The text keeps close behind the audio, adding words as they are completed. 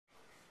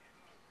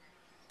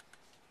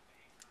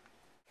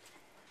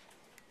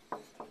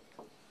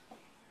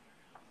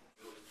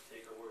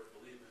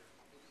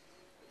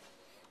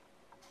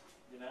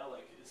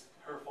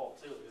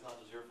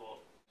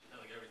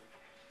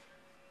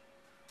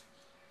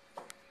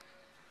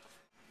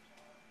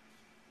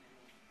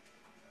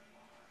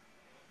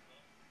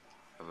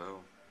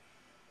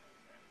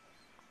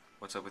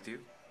What's up with you?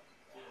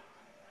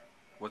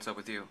 What's up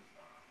with you?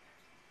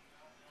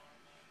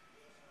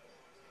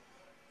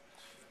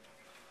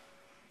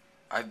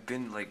 I've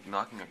been like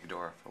knocking at your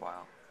door for a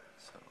while,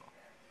 so.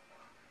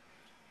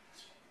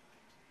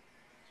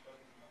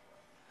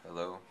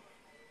 Hello?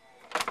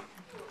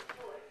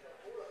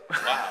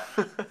 Wow.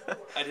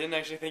 I didn't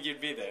actually think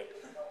you'd be there.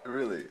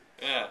 Really?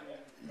 Yeah.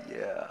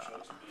 Yeah.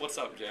 What's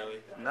up, Jelly?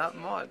 Not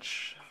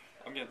much.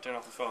 I'm gonna turn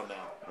off the phone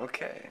now.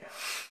 Okay.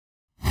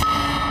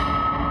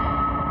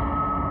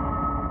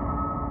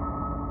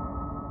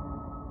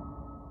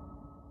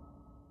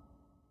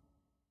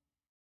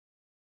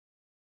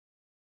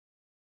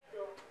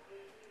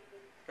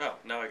 Oh,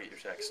 now I get your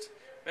text.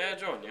 May I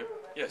join you?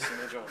 Yes, you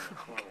may join me.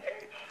 Come on.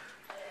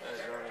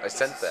 I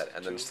sent that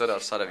and then stood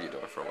outside of your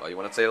door for a while. You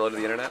want to say hello to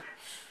the internet?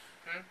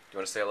 Hmm? Do you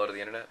want to say hello to the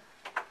internet?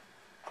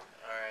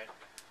 Alright.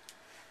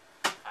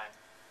 Hi.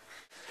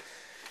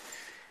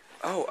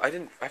 Oh,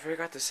 I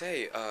forgot to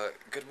say,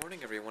 good morning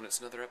everyone, it's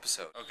another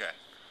episode. Okay.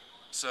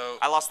 So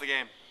I lost the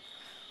game.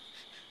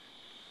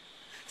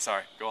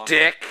 Sorry, go on.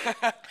 Dick!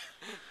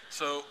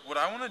 so what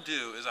I want to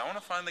do is I want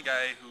to find the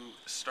guy who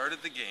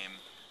started the game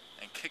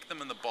and kick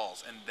them in the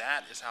balls, and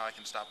that is how I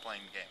can stop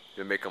playing the game.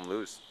 You make them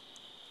lose.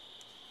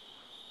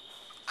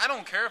 I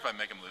don't care if I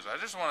make him lose. I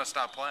just want to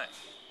stop playing.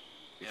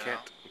 You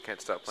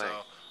can't stop playing.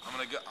 So I'm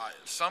gonna go.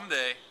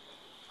 Someday,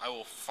 I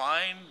will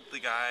find the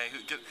guy who.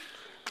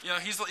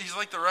 He's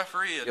like the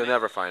referee. You'll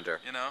never find her.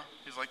 You know,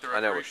 he's like the I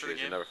referee know what for she the is.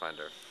 game. You'll never find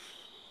her.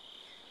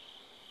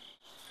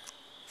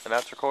 And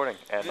that's recording.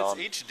 And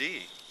It's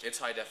HD. It's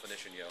high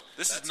definition, yo.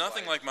 This That's is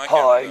nothing why. like my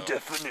camera. though.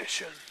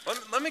 definition.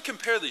 Let me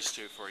compare these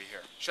two for you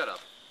here. Shut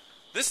up.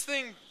 This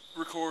thing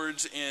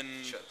records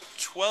in Shut.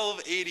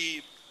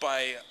 1280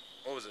 by,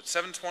 what was it,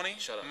 720?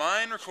 Shut up.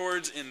 Mine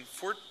records in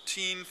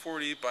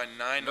 1440 by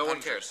 900. No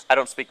one cares. I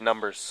don't speak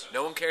numbers.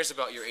 No one cares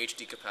about your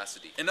HD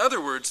capacity. In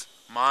other words,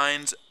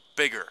 mine's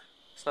bigger.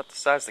 It's not the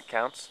size that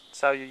counts,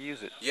 it's how you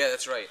use it. Yeah,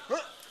 that's right.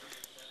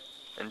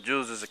 And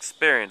Jules is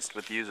experienced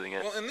with using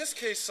it. Well, in this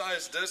case,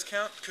 size does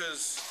count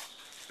because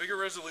bigger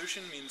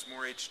resolution means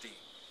more HD.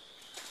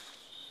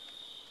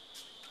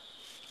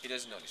 He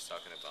doesn't know what he's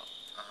talking about.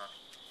 Uh-huh.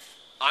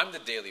 I'm the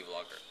daily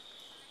vlogger.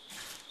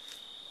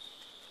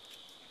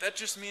 That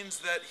just means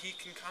that he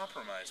can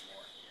compromise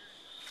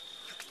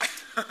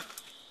more.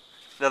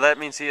 No, that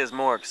means he has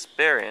more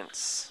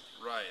experience.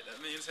 Right,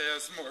 that means he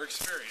has more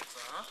experience,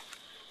 uh-huh.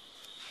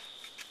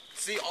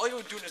 See, all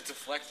you're doing is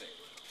deflecting.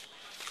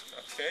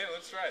 Okay,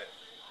 let's try it.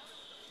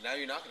 Now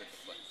you're not going to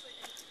deflect.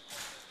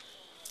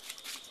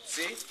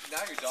 See?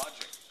 Now you're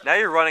dodging. Now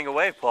you're running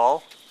away,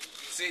 Paul.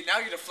 See, now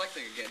you're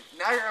deflecting again.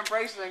 Now you're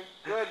embracing.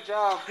 Good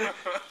job. Man,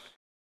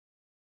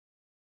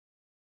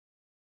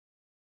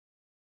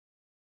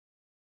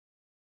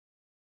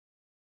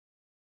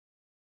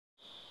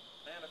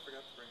 I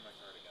forgot to bring my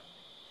card again.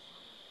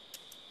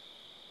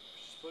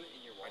 Just put it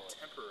in your My wallet.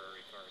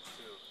 temporary card,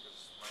 too, because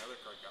my other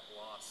card got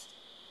lost.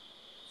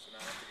 So now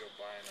I have to go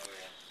buy another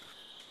one.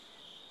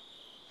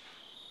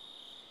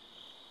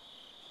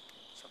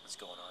 Something's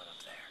going on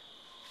up there.